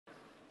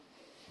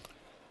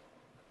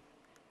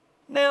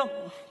Now,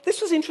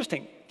 this was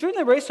interesting. During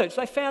their research,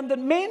 they found that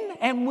men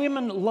and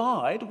women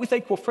lied with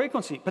equal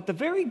frequency, but the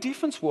very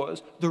difference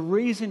was the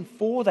reason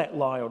for that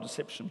lie or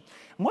deception.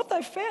 And what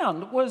they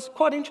found was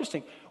quite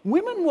interesting.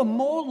 Women were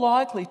more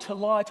likely to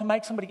lie to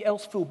make somebody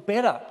else feel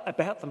better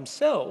about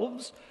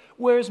themselves,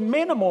 whereas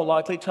men are more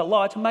likely to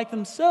lie to make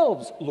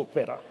themselves look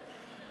better.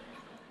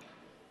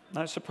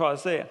 No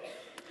surprise there.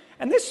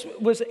 And this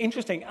was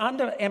interesting.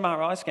 Under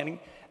MRI scanning,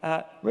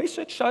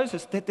 research shows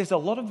us that there's a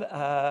lot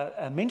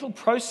of mental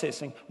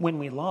processing when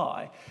we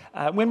lie.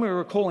 When we're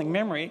recalling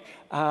memory,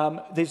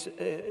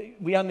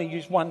 we only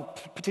use one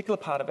particular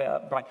part of our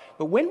brain.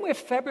 But when we're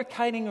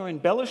fabricating or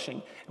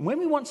embellishing, and when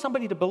we want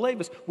somebody to believe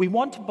us, we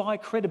want to buy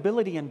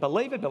credibility and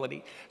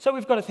believability. So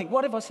we've got to think,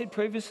 what have I said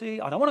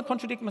previously? I don't want to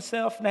contradict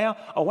myself now.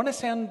 I want to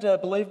sound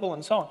believable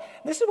and so on.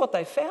 And this is what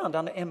they found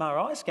under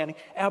MRI scanning.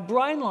 Our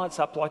brain lights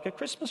up like a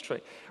Christmas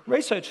tree.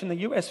 Research in the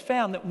US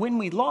found that when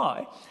we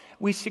lie,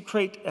 we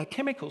secrete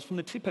chemicals from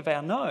the tip of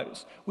our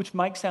nose, which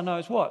makes our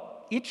nose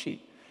what?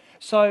 Itchy.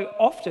 So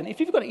often, if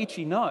you've got an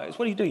itchy nose,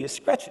 what do? You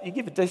scratch it, you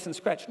give a decent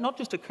scratch, not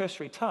just a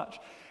cursory touch.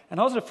 And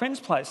I was at a friend's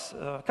place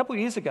a couple of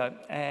years ago,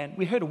 and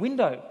we heard a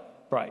window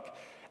break.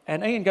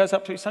 And Ian goes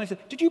up to his son and says,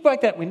 "Did you break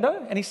that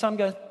window?" And his son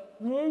goes,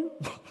 "No,"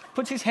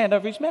 puts his hand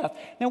over his mouth.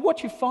 Now,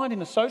 what you find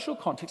in a social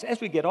context,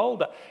 as we get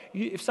older,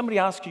 if somebody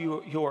asks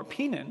you your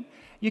opinion,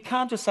 you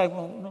can't just say,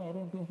 "Well,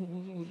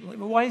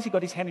 no, why has he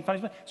got his hand in front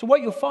of his mouth?" So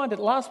what you'll find at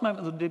the last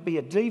moment, there'll be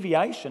a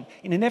deviation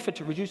in an effort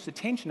to reduce the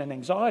tension and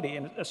anxiety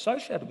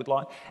associated with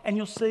lying, and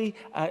you'll see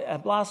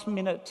a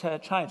last-minute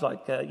change,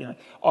 like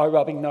eye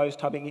rubbing, nose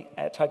tugging,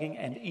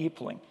 and ear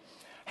pulling.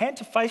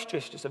 Hand-to-face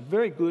gestures are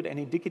very good and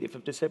indicative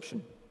of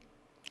deception.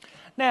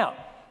 Now,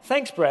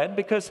 thanks, Brad,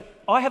 because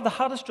I have the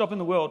hardest job in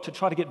the world to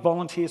try to get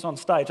volunteers on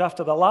stage.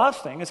 After the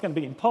last thing, it's going to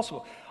be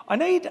impossible. I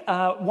need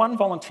one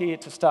volunteer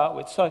to start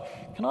with. So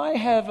can I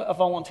have a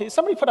volunteer?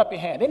 Somebody put up your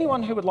hand.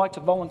 Anyone who would like to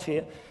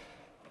volunteer?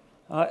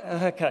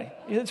 Okay.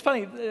 It's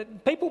funny.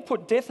 People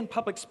put death and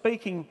public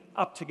speaking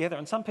up together,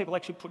 and some people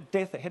actually put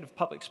death ahead of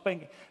public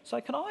speaking. So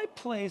can I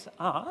please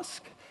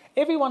ask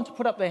everyone to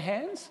put up their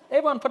hands?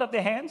 Everyone put up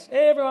their hands?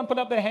 Everyone put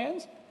up their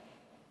hands?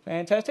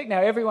 Fantastic.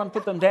 Now everyone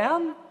put them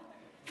down.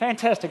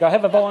 Fantastic. I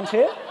have a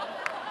volunteer.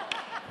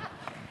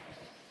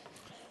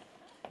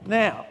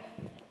 Now,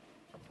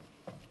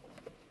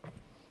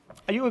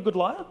 are you a good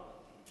liar?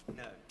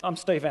 No. I'm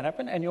Steve Van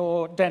Aperen and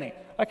you're Danny.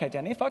 Okay,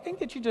 Danny, if I can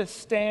get you to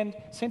stand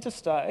centre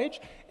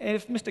stage, and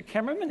if Mr.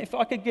 Cameraman, if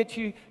I could get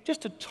you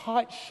just a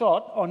tight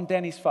shot on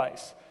Danny's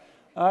face.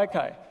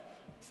 Okay,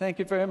 thank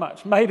you very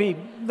much. Maybe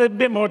a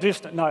bit more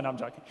distant. No, I'm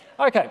joking.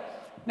 Okay.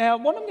 Now,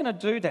 what I'm going to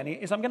do, Danny,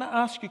 is I'm going to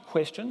ask you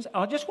questions.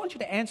 I just want you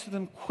to answer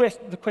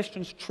the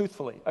questions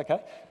truthfully, okay?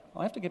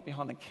 I have to get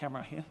behind the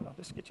camera here. I'll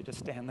just get you to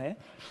stand there.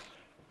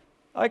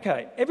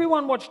 Okay,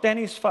 everyone watch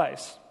Danny's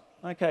face.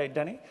 Okay,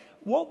 Danny,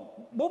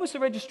 what was the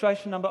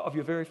registration number of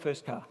your very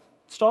first car?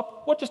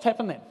 Stop. What just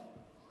happened then?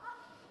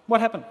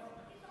 What happened?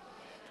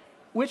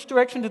 Which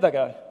direction did they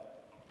go?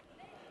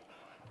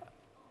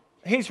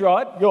 He's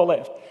right, you're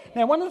left.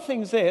 Now, one of the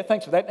things there,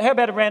 thanks for that. How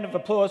about a round of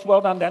applause?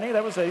 Well done, Danny.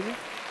 That was easy.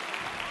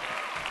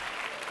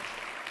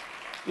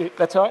 Yeah,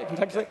 that's all right, you can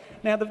take a seat.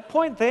 Now, the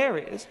point there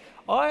is,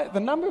 the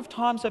number of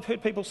times I've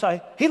heard people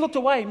say, "He looked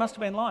away, he must have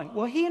been lying."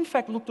 Well, he in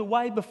fact looked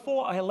away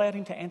before I allowed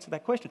him to answer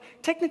that question.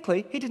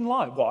 Technically, he didn't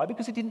lie. Why?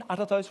 Because he didn't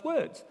utter those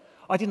words.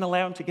 I didn't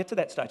allow him to get to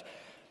that stage.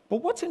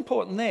 But what's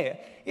important there,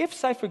 if,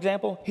 say, for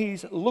example,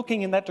 he's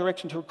looking in that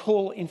direction to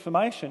recall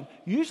information,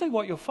 usually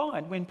what you'll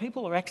find when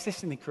people are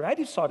accessing the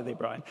creative side of their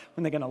brain,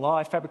 when they're going to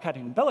lie, fabricate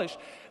and embellish,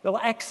 they'll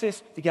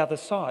access the other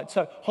side.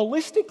 So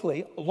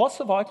holistically, loss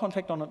of eye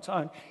contact on its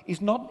own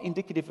is not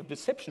indicative of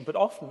deception, but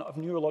often of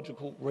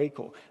neurological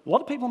recall. A lot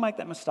of people make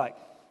that mistake.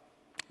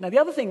 Now, the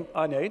other thing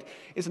I need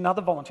is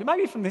another volunteer,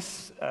 maybe from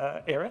this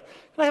area.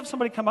 Can I have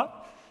somebody come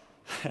up?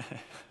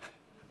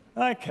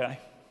 Okay.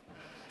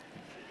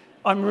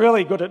 I'm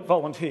really good at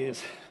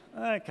volunteers.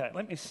 Okay,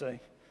 let me see.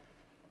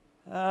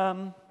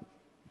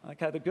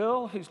 Okay, the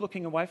girl who's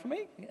looking away from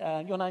me,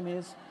 your name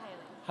is?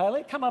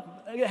 Hayley. Come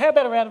up. How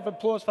about a round of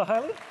applause for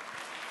Hayley?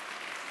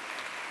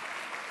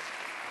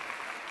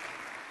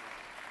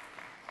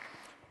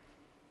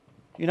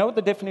 You know what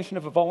the definition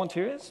of a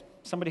volunteer is?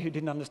 Somebody who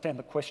didn't understand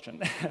the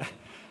question.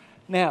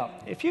 Now,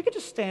 if you could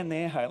just stand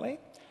there,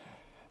 Hayley.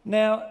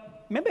 Now,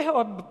 remember how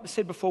I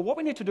said before, what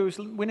we need to do is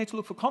we need to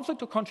look for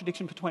conflict or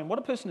contradiction between what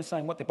a person is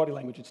saying, what their body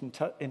language is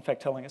in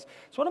fact telling us.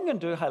 So what I'm going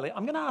to do, Hayley,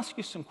 I'm going to ask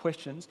you some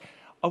questions.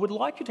 I would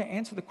like you to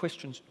answer the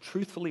questions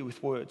truthfully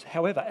with words.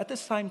 However, at the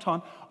same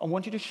time, I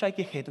want you to shake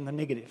your head in the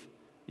negative.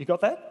 You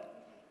got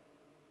that?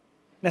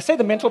 Now, see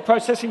the mental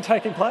processing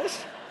taking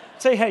place?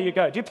 See how you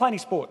go. Do you play any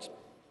sports?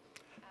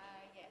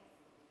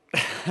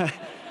 Yes.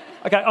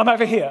 Okay, I'm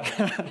over here.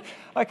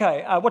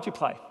 Okay, what do you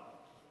play?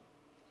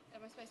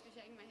 Am I supposed to be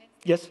shaking my head?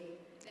 Yes.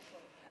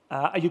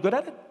 Are you good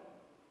at it?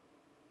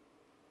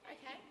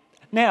 Okay.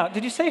 Now,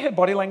 did you see her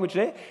body language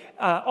there?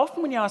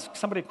 Often when you ask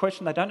somebody a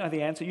question they don't know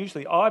the answer,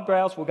 usually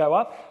eyebrows will go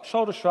up,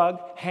 shoulder shrug,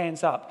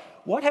 hands up.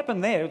 What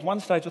happened there, at one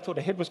stage I thought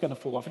her head was going to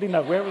fall off. I didn't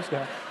know where it was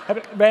going. Have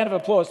a round of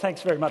applause.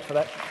 Thanks very much for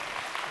that.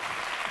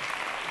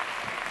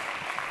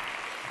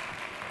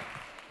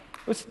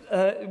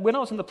 When I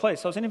was in the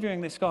police, I was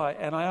interviewing this guy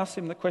and I asked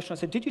him the question. I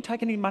said, did you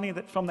take any money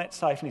from that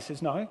safe? And he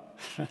says, no.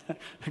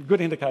 Good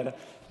indicator.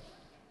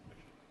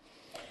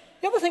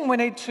 The other thing we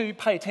need to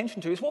pay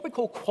attention to is what we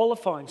call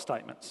qualifying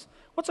statements.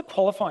 What's a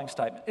qualifying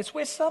statement? It's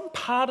where some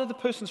part of the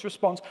person's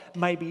response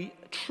may be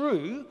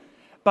true,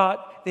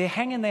 but they're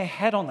hanging their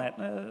hat on that.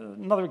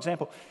 Another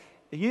example.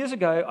 Years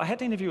ago, I had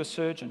to interview a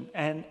surgeon,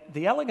 and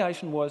the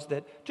allegation was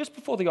that just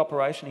before the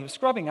operation, he was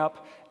scrubbing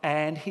up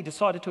and he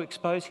decided to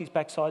expose his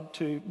backside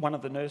to one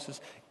of the nurses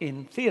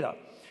in theatre.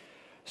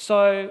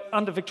 So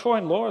under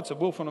Victorian law, it's a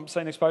willful and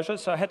obscene exposure,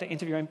 so I had to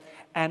interview him,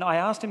 and I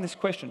asked him this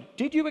question: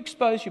 did you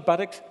expose your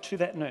buttocks to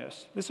that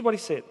nurse? This is what he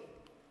said: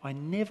 I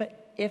never,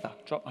 ever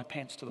dropped my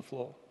pants to the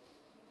floor.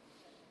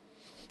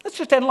 Let's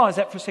just analyse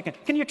that for a second.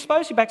 Can you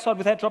expose your backside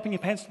without dropping your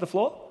pants to the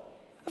floor?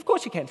 Of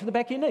course you can, to the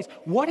back of your knees.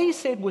 What he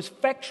said was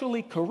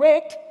factually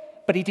correct,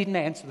 but he didn't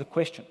answer the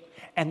question.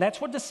 And that's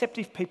what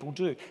deceptive people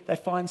do. They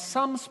find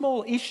some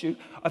small issue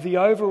of the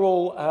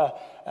overall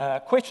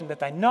question that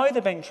they know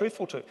they're being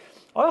truthful to.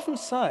 I often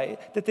say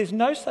that there's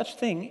no such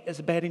thing as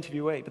a bad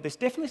interviewee, but there's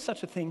definitely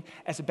such a thing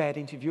as a bad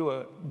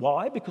interviewer.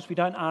 Why? Because we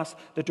don't ask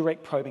the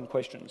direct probing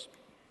questions.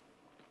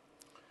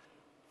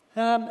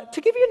 To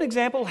give you an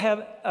example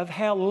of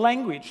how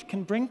language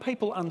can bring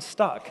people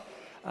unstuck,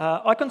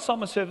 I consult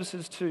my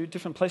services to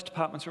different police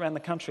departments around the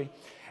country,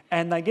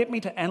 and they get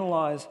me to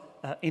analyse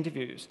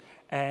interviews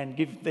and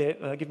give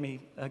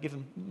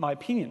them my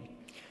opinion.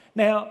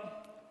 Now,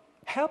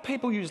 how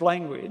people use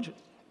language,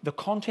 the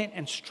content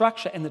and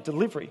structure and the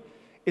delivery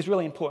is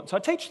really important. So I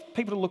teach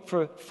people to look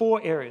for 4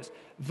 areas.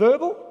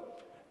 Verbal,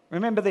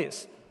 remember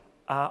this,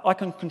 I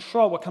can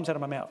control what comes out of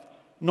my mouth.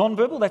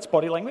 Non-verbal, that's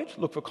body language.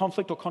 Look for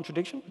conflict or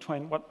contradiction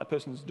between what a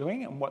person is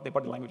doing and what their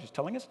body language is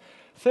telling us.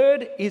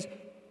 Third is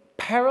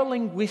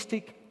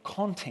paralinguistic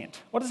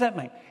content. What does that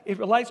mean? It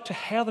relates to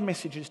how the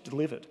message is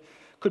delivered.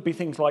 Could be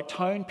things like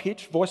tone,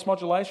 pitch, voice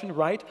modulation,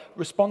 rate,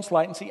 response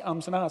latency,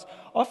 ums and ahs.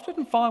 I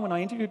often find when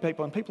I interview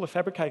people and people are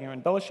fabricating or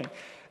embellishing,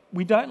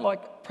 we don't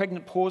like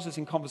pregnant pauses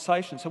in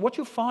conversation. So what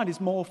you'll find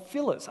is more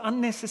fillers,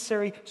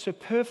 unnecessary,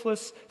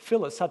 superfluous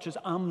fillers such as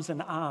ums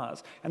and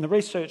ahs. And the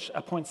research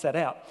points that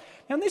out.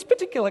 Now, in this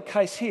particular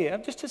case here,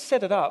 just to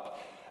set it up,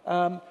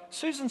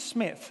 Susan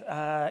Smith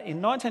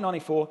in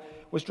 1994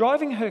 was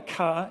driving her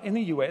car in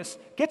the US,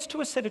 gets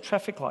to a set of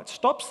traffic lights,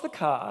 stops the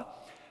car,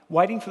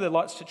 waiting for the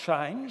lights to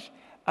change.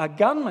 A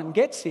gunman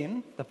gets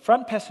in the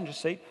front passenger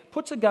seat,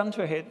 puts a gun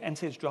to her head and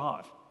says,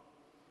 drive.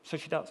 So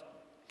she does.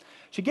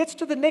 She gets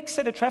to the next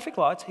set of traffic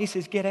lights, he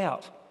says, get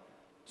out.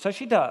 So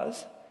she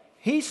does.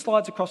 He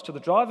slides across to the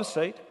driver's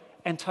seat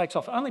and takes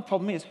off. Only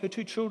problem is her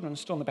 2 children are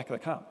still in the back of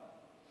the car.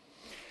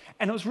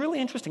 And it was really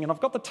interesting, and I've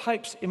got the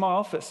tapes in my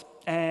office,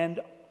 and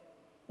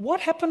what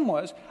happened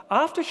was,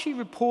 after she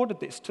reported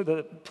this to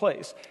the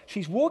police,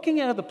 she's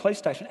walking out of the police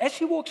station. As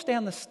she walks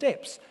down the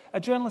steps, a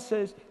journalist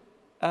says,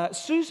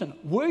 Susan,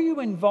 were you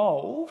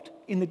involved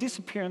in the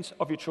disappearance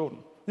of your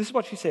children? This is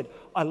what she said: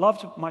 I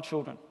loved my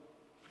children.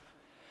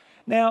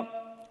 Now,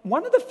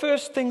 one of the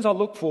first things I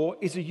look for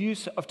is the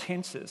use of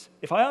tenses.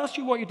 If I asked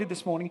you what you did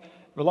this morning,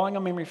 relying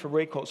on memory for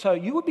recall, so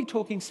you would be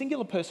talking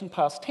singular person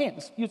past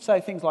tense. You'd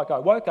say things like, I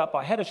woke up,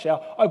 I had a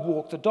shower, I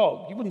walked the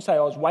dog. You wouldn't say I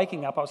was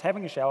waking up, I was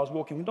having a shower, I was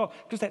walking the dog,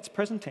 because that's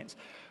present tense.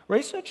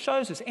 Research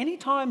shows us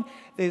anytime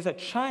there's a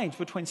change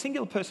between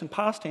singular person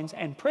past tense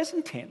and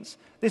present tense,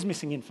 there's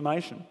missing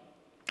information.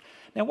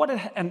 Now,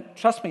 and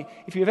trust me,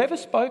 if you've ever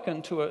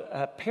spoken to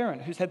a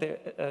parent who's had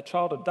their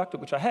child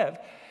abducted, which I have,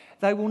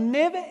 they will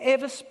never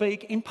ever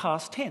speak in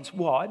past tense.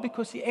 Why?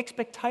 Because the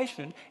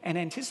expectation and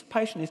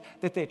anticipation is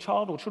that their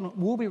child or children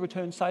will be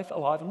returned safe,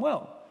 alive and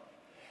well.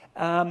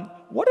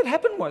 What had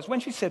happened was, when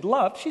she said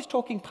love, she's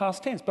talking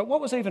past tense. But what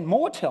was even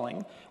more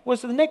telling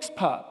was the next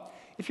part.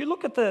 If you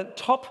look at the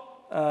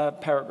top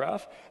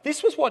paragraph,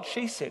 this was what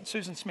she said,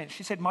 Susan Smith.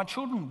 She said, my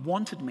children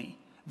wanted me,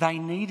 they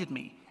needed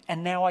me,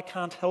 and now I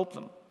can't help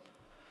them.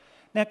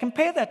 Now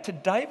compare that to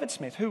David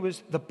Smith, who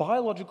was the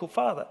biological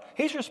father.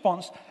 His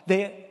response,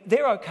 they're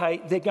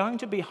okay, they're going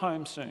to be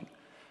home soon.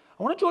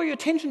 I want to draw your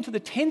attention to the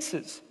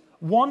tenses.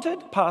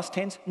 Wanted, past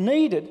tense,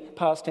 needed,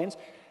 past tense,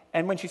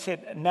 and when she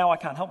said, now I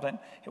can't help them,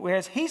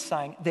 whereas he's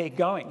saying they're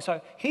going.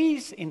 So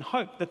he's in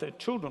hope that the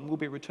children will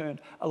be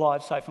returned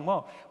alive, safe and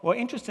well. Well,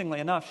 interestingly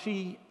enough,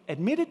 she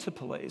admitted to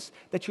police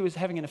that she was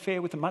having an affair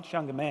with a much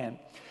younger man,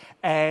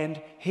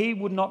 and he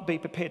would not be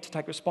prepared to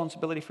take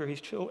responsibility for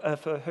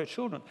her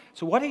children.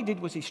 So what he did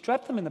was he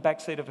strapped them in the back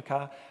seat of a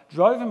car,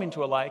 drove them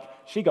into a lake,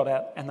 she got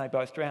out and they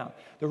both drowned.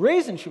 The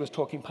reason she was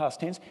talking past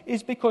tense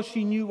is because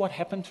she knew what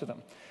happened to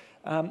them.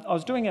 I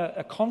was doing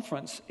a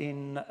conference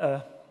in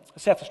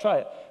South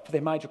Australia for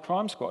their major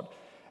crime squad,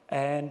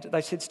 and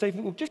they said, Steve,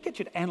 we'll just get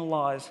you to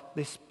analyse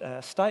this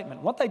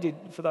statement. What they did,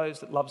 for those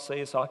that love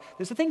CSI,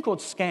 there's a thing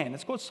called SCAN.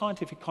 It's called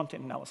Scientific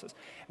Content Analysis.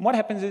 And what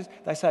happens is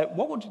they say,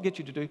 what we'll get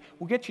you to do,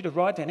 we'll get you to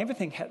write down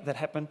everything that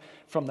happened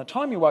from the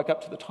time you woke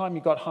up to the time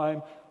you got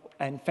home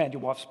and found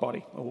your wife's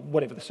body, or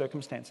whatever the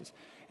circumstances.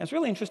 And it's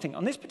really interesting.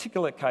 On this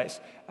particular case,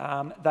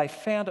 they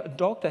found a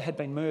doctor had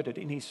been murdered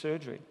in his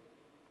surgery.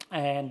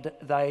 And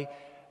they,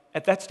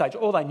 at that stage,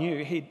 all they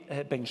knew, he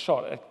had been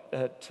shot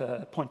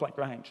at point-blank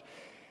range.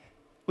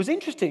 It was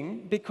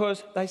interesting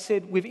because they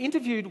said, we've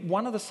interviewed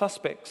one of the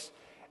suspects,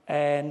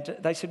 and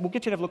they said, we'll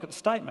get you to have a look at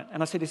the statement.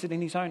 And I said, is it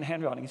in his own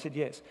handwriting? He said,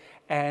 yes.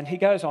 And he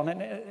goes on,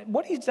 and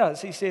what he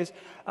does, he says,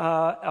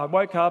 I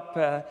woke up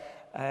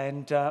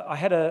and I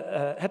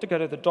had to go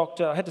to the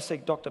doctor. I had to see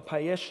Dr.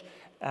 Payesh.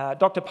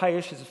 Dr.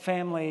 Payesh is a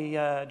family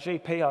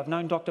GP. I've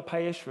known Dr.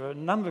 Payesh for a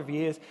number of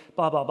years,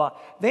 blah, blah, blah.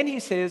 Then he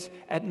says,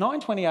 at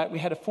 9:28, we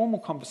had a formal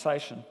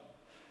conversation.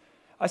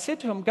 I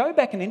said to him, go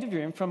back and interview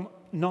him from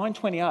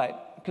 9:28,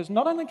 because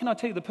not only can I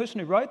tell you the person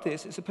who wrote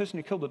this is the person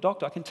who killed the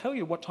doctor, I can tell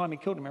you what time he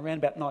killed him, around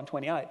about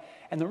 9:28.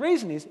 And the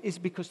reason is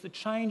because the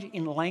change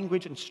in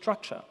language and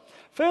structure.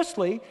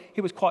 Firstly,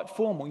 he was quite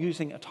formal,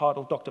 using a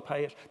title, Dr.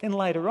 Payesh. Then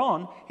later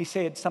on, he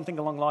said something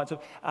along the lines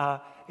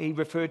of, he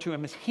referred to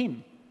him as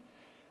him.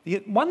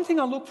 The one thing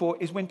I look for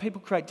is when people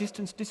create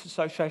distance,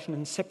 disassociation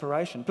and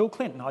separation. Bill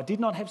Clinton, I did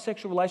not have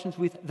sexual relations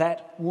with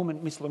that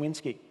woman, Miss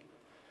Lewinsky.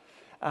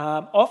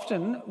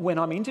 Often when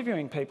I'm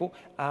interviewing people,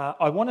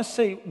 I want to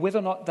see whether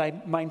or not they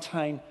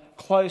maintain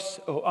close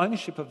or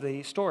ownership of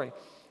the story.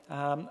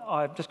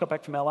 I just got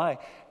back from LA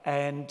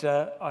and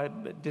I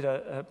did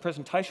a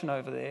presentation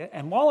over there,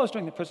 and while I was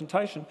doing the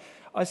presentation,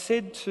 I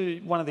said to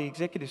one of the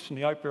executives from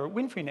the Oprah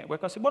Winfrey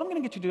Network, I said, what I'm going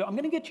to get you to do, I'm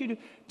going to get you to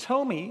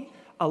tell me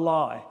a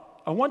lie.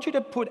 I want you to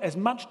put as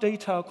much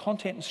detail,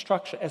 content and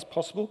structure as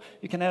possible.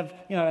 You can have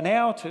an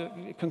hour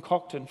to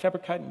concoct and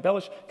fabricate and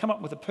embellish, come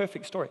up with a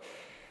perfect story.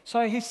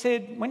 So he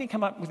said, when he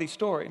came up with his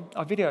story,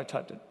 I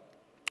videotaped it.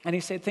 And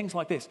he said things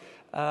like this.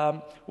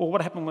 Well,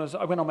 what happened was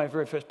I went on my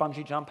very first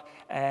bungee jump,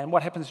 and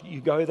what happens, you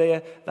go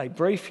there, they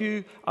brief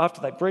you.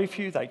 After they brief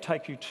you, they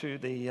take you to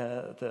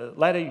the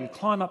ladder. You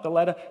climb up the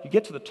ladder, you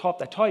get to the top,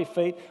 they tie your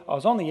feet. I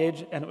was on the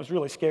edge, and it was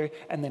really scary,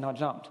 and then I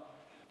jumped.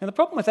 Now, the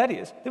problem with that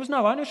is there was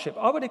no ownership.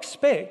 I would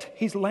expect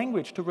his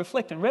language to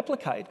reflect and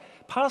replicate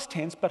past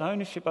tense, but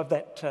ownership of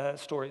that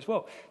story as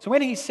well. So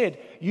when he said,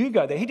 you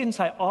go there, he didn't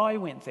say, I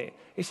went there.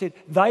 He said,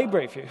 they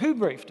brief you. Who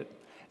briefed it?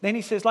 Then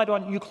he says later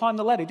on, you climb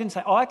the ladder. He didn't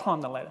say, I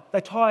climbed the ladder.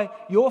 They tie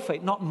your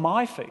feet, not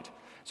my feet.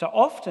 So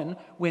often,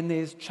 when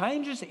there's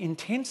changes in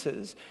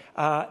tenses,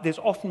 there's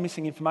often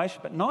missing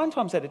information. But 9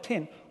 times out of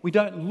 10, we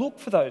don't look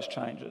for those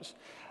changes.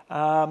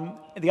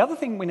 The other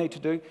thing we need to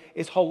do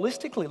is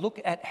holistically look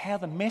at how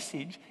the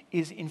message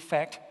is in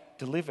fact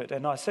delivered.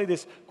 And I see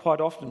this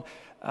quite often.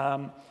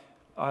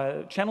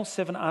 Channel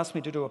 7 asked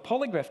me to do a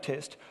polygraph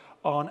test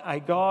on a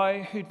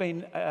guy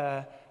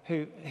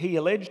who he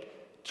alleged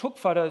took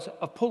photos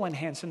of Pauline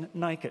Hanson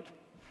naked.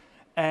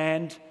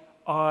 And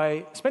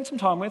I spent some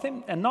time with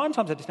him, and 9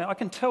 times out of 10, I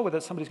can tell whether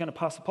somebody's going to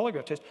pass the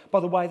polygraph test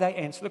by the way they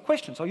answer the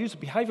questions. I'll use a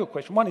behavioural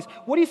question. One is,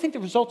 what do you think the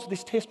results of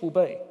this test will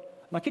be?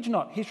 And I kid you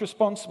not, his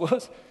response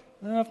was,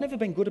 no, I've never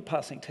been good at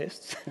passing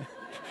tests.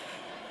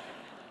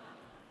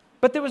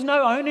 But there was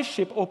no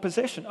ownership or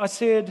possession. I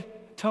said,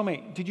 tell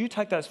me, did you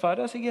take those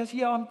photos? He goes,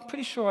 yeah, I'm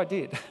pretty sure I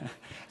did.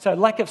 So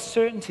lack of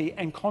certainty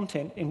and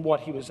content in what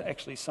he was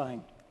actually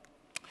saying.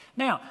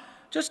 Now,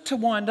 just to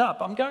wind up,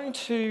 I'm going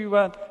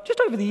to,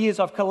 just over the years,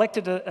 I've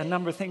collected a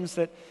number of things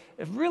that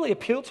have really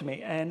appealed to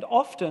me. And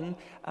often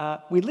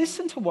we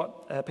listen to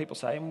what people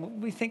say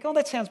and we think, oh,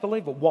 that sounds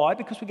believable. Why?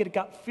 Because we get a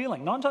gut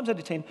feeling. 9 times out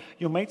of 10,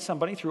 you'll meet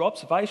somebody through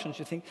observations,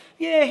 you think,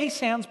 yeah, he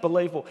sounds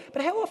believable.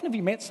 But how often have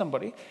you met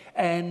somebody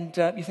and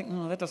you think,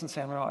 that doesn't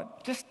sound right?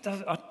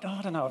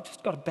 I don't know, I've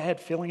just got a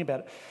bad feeling about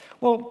it.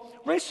 Well,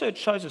 research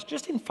shows us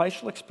just in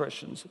facial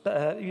expressions,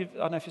 I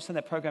don't know if you've seen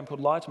that program called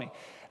Lie to Me.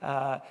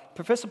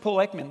 Professor Paul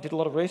Ekman did a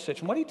lot of research,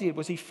 and what he did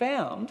was he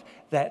found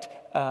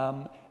that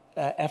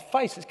our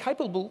face is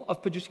capable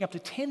of producing up to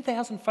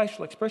 10,000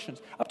 facial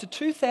expressions. Up to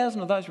 2,000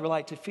 of those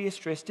relate to fear,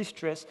 stress,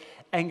 distress,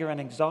 anger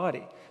and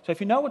anxiety. So if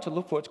you know what to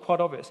look for, it's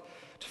quite obvious.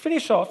 To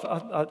finish off,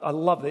 I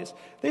love this.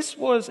 This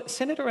was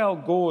Senator Al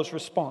Gore's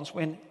response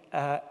when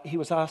he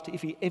was asked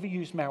if he ever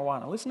used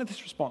marijuana. Listen to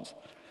this response.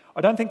 I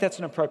don't think that's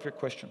an appropriate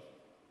question.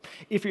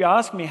 If you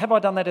ask me, have I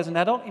done that as an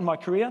adult in my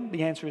career?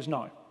 The answer is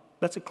no.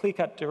 That's a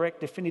clear-cut,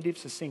 direct, definitive,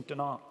 succinct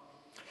denial.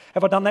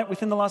 Have I done that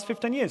within the last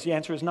 15 years? The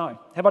answer is no.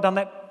 Have I done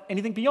that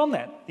anything beyond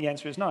that? The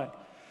answer is no.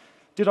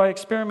 Did I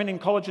experiment in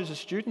college as a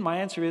student? My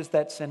answer is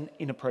that's an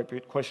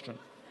inappropriate question.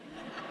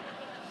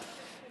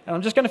 And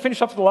I'm just going to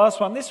finish off with the last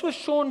one. This was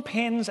Sean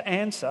Penn's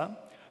answer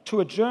to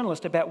a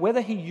journalist about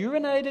whether he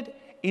urinated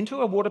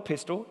into a water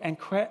pistol and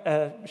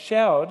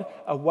showered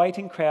a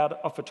waiting crowd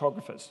of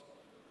photographers.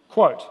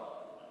 Quote,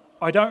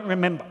 I don't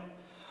remember.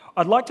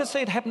 I'd like to see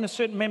it happen to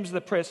certain members of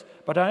the press,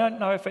 but I don't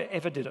know if I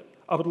ever did it.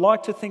 I would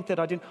like to think that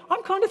I did.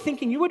 I'm kind of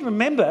thinking you would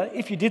remember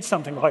if you did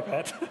something like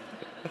that.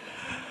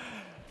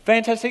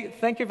 Fantastic.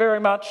 Thank you very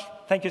much.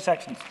 Thank you,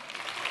 Saxton.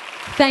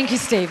 Thank you,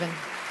 Stephen.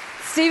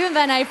 Stephen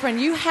Van Aperen,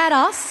 you had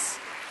us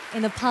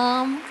in the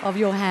palm of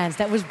your hands.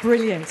 That was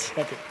brilliant.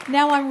 Thank you.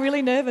 Now I'm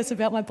really nervous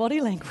about my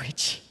body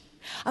language.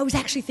 I was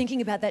actually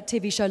thinking about that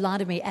TV show Lie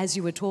to Me as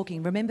you were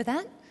talking. Remember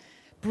that?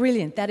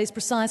 Brilliant. That is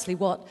precisely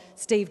what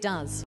Steve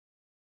does.